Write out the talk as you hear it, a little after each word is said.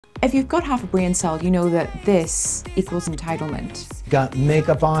If you've got half a brain cell, you know that this equals entitlement. You got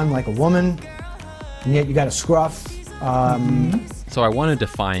makeup on like a woman, and yet you got a scruff. So I want to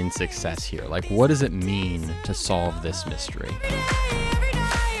define success here. Like, what does it mean to solve this mystery?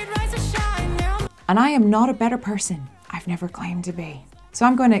 And I am not a better person. I've never claimed to be. So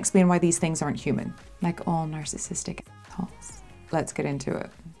I'm going to explain why these things aren't human, like all narcissistic assholes. Let's get into it.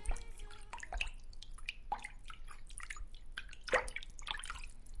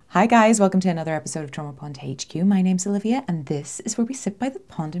 Hi guys, welcome to another episode of Trauma Pond HQ. My name's Olivia and this is where we sit by the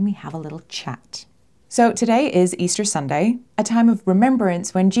pond and we have a little chat. So today is Easter Sunday, a time of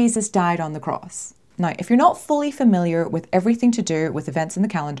remembrance when Jesus died on the cross. Now, if you're not fully familiar with everything to do with events in the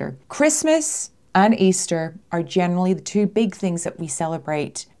calendar, Christmas and Easter are generally the two big things that we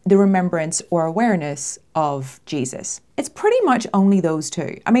celebrate the remembrance or awareness of Jesus. It's pretty much only those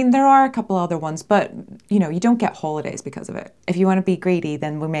two. I mean, there are a couple other ones, but you know, you don't get holidays because of it. If you want to be greedy,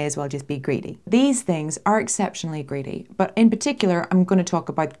 then we may as well just be greedy. These things are exceptionally greedy, but in particular, I'm going to talk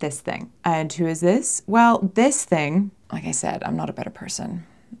about this thing. And who is this? Well, this thing, like I said, I'm not a better person,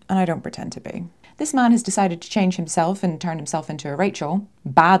 and I don't pretend to be. This man has decided to change himself and turn himself into a Rachel,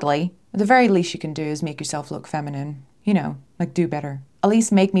 badly. The very least you can do is make yourself look feminine. You know, like do better. At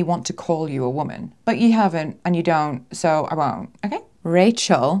least make me want to call you a woman. But you haven't and you don't, so I won't, okay?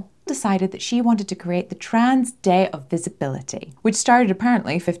 Rachel decided that she wanted to create the Trans Day of Visibility, which started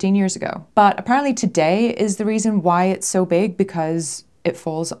apparently 15 years ago. But apparently today is the reason why it's so big, because it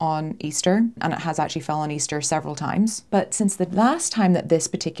falls on Easter, and it has actually fell on Easter several times. But since the last time that this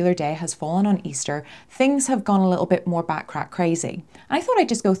particular day has fallen on Easter, things have gone a little bit more backtrack crazy. And I thought I'd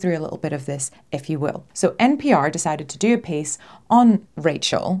just go through a little bit of this, if you will. So NPR decided to do a piece on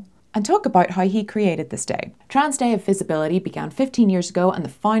Rachel and talk about how he created this day. Trans Day of Visibility began 15 years ago, and the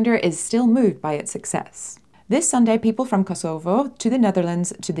founder is still moved by its success. This Sunday, people from Kosovo to the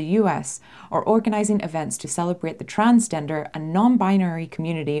Netherlands to the US are organising events to celebrate the transgender and non-binary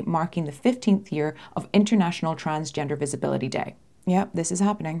community, marking the 15th year of International Transgender Visibility Day. Yep, this is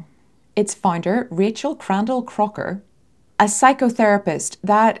happening. Its founder, Rachel Crandall Crocker, a psychotherapist,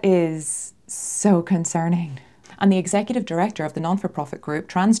 that is so concerning, and the executive director of the non-for-profit group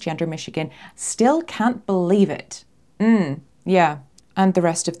Transgender Michigan, still can't believe it. Yeah, and the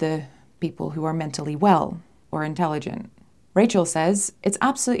rest of the people who are mentally well or intelligent. Rachel says, "It's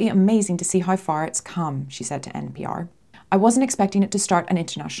absolutely amazing to see how far it's come," she said to NPR. "I wasn't expecting it to start an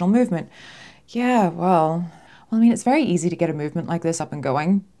international movement." Yeah, well, I mean, it's very easy to get a movement like this up and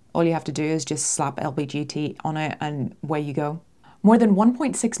going. All you have to do is just slap LBGT on it and away you go. More than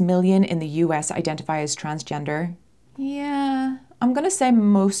 1.6 million in the US identify as transgender. Yeah, I'm gonna say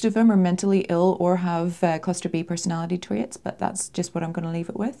most of them are mentally ill or have cluster B personality traits, but that's just what I'm gonna leave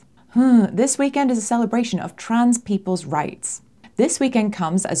it with. This weekend is a celebration of trans people's rights. This weekend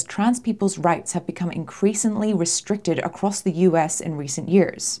comes as trans people's rights have become increasingly restricted across the US in recent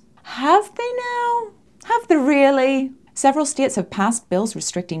years. Have they now? Have they really? Several states have passed bills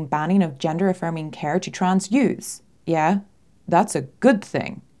restricting banning of gender-affirming care to trans youths. Yeah, that's a good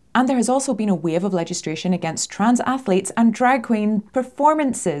thing. And there has also been a wave of legislation against trans athletes and drag queen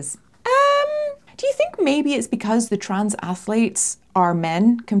performances. Do you think maybe it's because the trans athletes are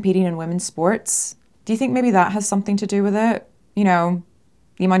men competing in women's sports? Do you think maybe that has something to do with it? You know,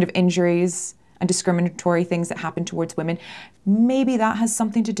 the amount of injuries and discriminatory things that happen towards women. Maybe that has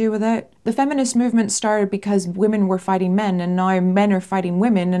something to do with it. The feminist movement started because women were fighting men, and now men are fighting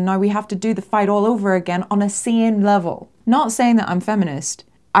women, and now we have to do the fight all over again on a same level. Not saying that I'm feminist.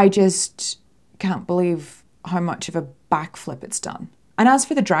 I just can't believe how much of a backflip it's done. And as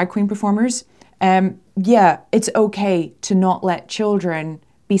for the drag queen performers, yeah, it's okay to not let children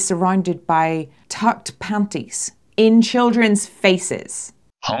be surrounded by tucked panties in children's faces.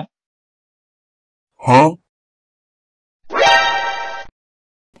 Huh?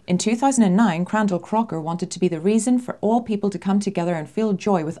 In 2009, Crandall Crocker wanted to be the reason for all people to come together and feel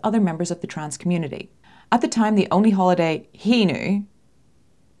joy with other members of the trans community. At the time, the only holiday he knew,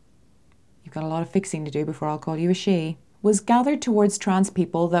 you've got a lot of fixing to do before I'll call you a she, was gathered towards trans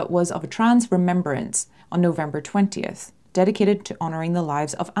people that was of a trans remembrance on November 20th, dedicated to honouring the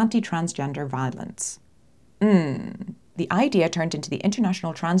lives of anti-transgender violence. The idea turned into the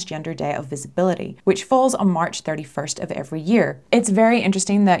International Transgender Day of Visibility, which falls on March 31st of every year. It's very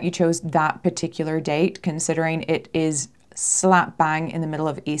interesting that you chose that particular date, considering it is slap bang in the middle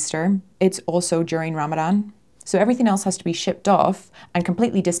of Easter. It's also during Ramadan. So everything else has to be shipped off and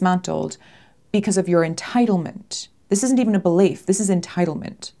completely dismantled because of your entitlement. This isn't even a belief, this is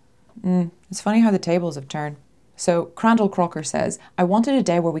entitlement. It's funny how the tables have turned. So Crandall Crocker says, I wanted a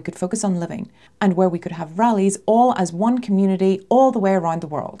day where we could focus on living and where we could have rallies all as one community all the way around the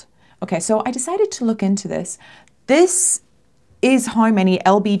world. Okay, so I decided to look into this. This is how many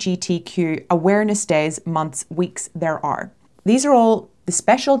LGBTQ awareness days, months, weeks there are. These are all the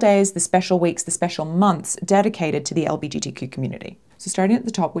special days, the special weeks, the special months dedicated to the LGBTQ community. So starting at the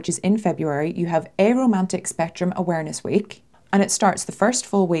top, which is in February, you have Aromantic Spectrum Awareness Week, and it starts the first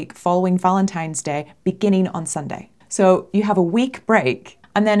full week following Valentine's Day, beginning on Sunday. So you have a week break,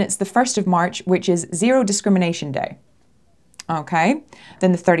 and then it's the 1st of March, which is Zero Discrimination Day. Okay,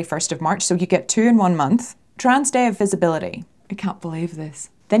 then the 31st of March, so you get 2 in 1 month. Trans Day of Visibility. I can't believe this.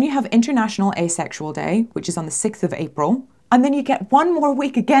 Then you have International Asexual Day, which is on the 6th of April. And then you get 1 more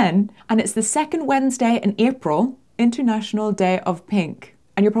week again, and it's the second Wednesday in April, International Day of Pink.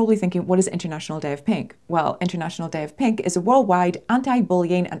 And you're probably thinking, what is International Day of Pink? Well, International Day of Pink is a worldwide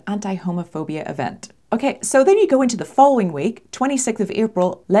anti-bullying and anti-homophobia event. Okay, so then you go into the following week, 26th of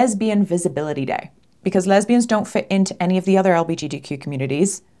April, Lesbian Visibility Day. Because lesbians don't fit into any of the other LGBTQ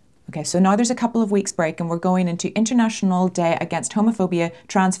communities. Okay, so now there's a couple of weeks break and we're going into International Day Against Homophobia,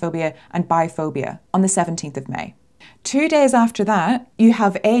 Transphobia and Biphobia on the 17th of May. 2 days after that, you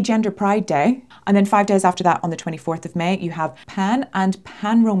have Agender Pride Day. And then 5 days after that, on the 24th of May, you have Pan and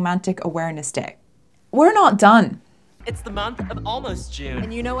Pan-Romantic Awareness Day. We're not done. It's the month of almost June.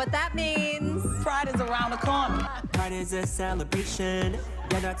 And you know what that means. Pride is around the corner. Pride is a celebration.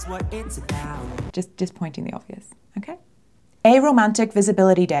 Yeah, that's what it's about. Just pointing the obvious, okay? Aromantic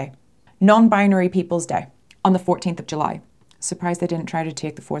Visibility Day. Non-binary People's Day on the 14th of July. Surprised they didn't try to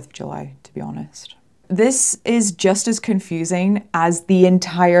take the 4th of July, to be honest. This is just as confusing as the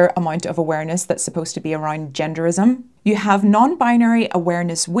entire amount of awareness that's supposed to be around genderism. You have Non-Binary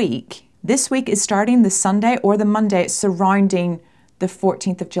Awareness Week. This week is starting the Sunday or the Monday surrounding the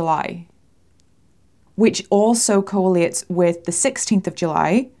 14th of July, which also collates with the 16th of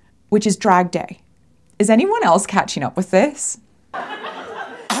July, which is Drag Day. Is anyone else catching up with this?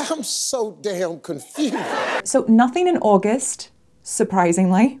 I'm so damn confused. So nothing in August,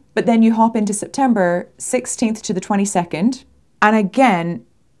 surprisingly, but then you hop into September 16th to the 22nd, and again,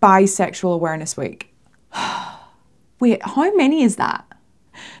 Bisexual Awareness Week. Wait, how many is that?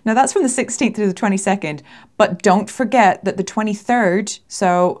 Now that's from the 16th to the 22nd, but don't forget that the 23rd,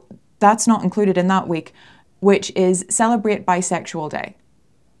 so that's not included in that week, which is Celebrate Bisexual Day.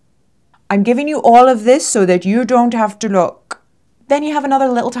 I'm giving you all of this so that you don't have to look. Then you have another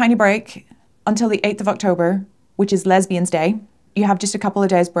little tiny break until the 8th of October, which is Lesbians Day. You have just a couple of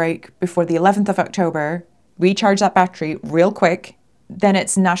days break before the 11th of October. Recharge that battery real quick. Then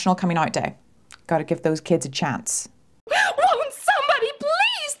it's National Coming Out Day. Got to give those kids a chance. Won't somebody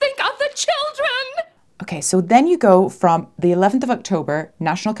please think of the children? Okay, so then you go from the 11th of October,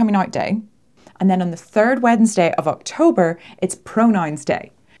 National Coming Out Day, and then on the 3rd Wednesday of October, it's Pronouns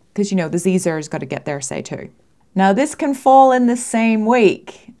Day. Because, you know, the Zers got to get their say too. Now, this can fall in the same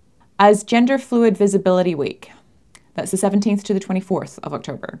week as Gender Fluid Visibility Week. That's the 17th to the 24th of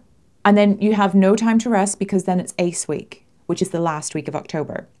October. And then you have no time to rest because then it's Ace Week, which is the last week of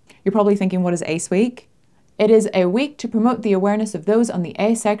October. You're probably thinking, what is Ace Week? It is a week to promote the awareness of those on the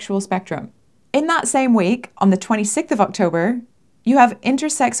asexual spectrum. In that same week, on the 26th of October, you have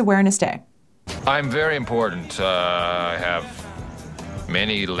Intersex Awareness Day. I'm very important. I have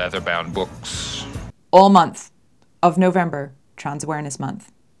many leather-bound books. All month of November, Trans Awareness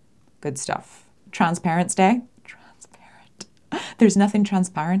Month. Good stuff. Transparents Day. Transparent. There's nothing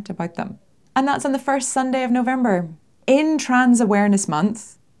transparent about them. And that's on the first Sunday of November. In Trans Awareness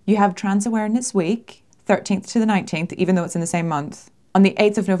Month, you have Trans Awareness Week, 13th to the 19th, even though it's in the same month. On the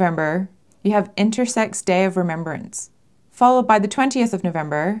 8th of November, you have Intersex Day of Remembrance, followed by the 20th of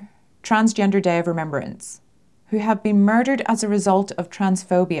November, Transgender Day of Remembrance, who have been murdered as a result of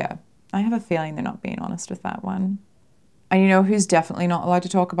transphobia. I have a feeling they're not being honest with that one. And you know who's definitely not allowed to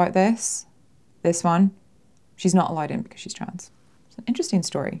talk about this? This one. She's not allowed in because she's trans. It's an interesting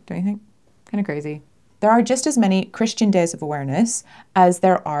story, don't you think? Kind of crazy. There are just as many Christian days of awareness as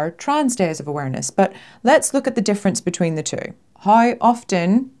there are trans days of awareness, but let's look at the difference between the two. How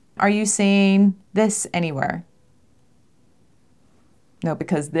often are you seeing this anywhere? No,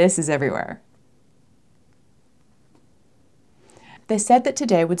 because this is everywhere. They said that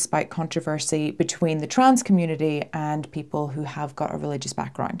today would spike controversy between the trans community and people who have got a religious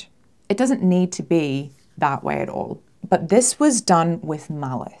background. It doesn't need to be that way at all. But this was done with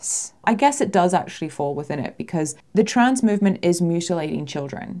malice. I guess it does actually fall within it because the trans movement is mutilating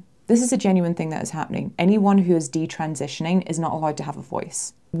children. This is a genuine thing that is happening. Anyone who is detransitioning is not allowed to have a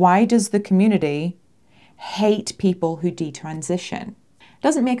voice. Why does the community hate people who detransition? It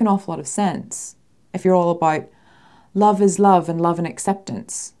doesn't make an awful lot of sense if you're all about Love is love and love and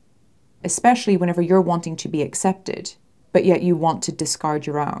acceptance, especially whenever you're wanting to be accepted, but yet you want to discard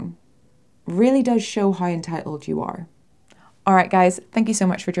your own. Really does show how entitled you are. All right, guys, thank you so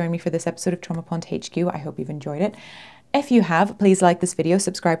much for joining me for this episode of Trauma Pond HQ. I hope you've enjoyed it. If you have, please like this video,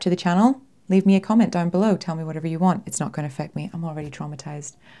 subscribe to the channel, leave me a comment down below. Tell me whatever you want. It's not going to affect me. I'm already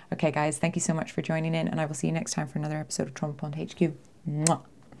traumatized. Okay, guys, thank you so much for joining in, and I will see you next time for another episode of Trauma Pond HQ. Mwah.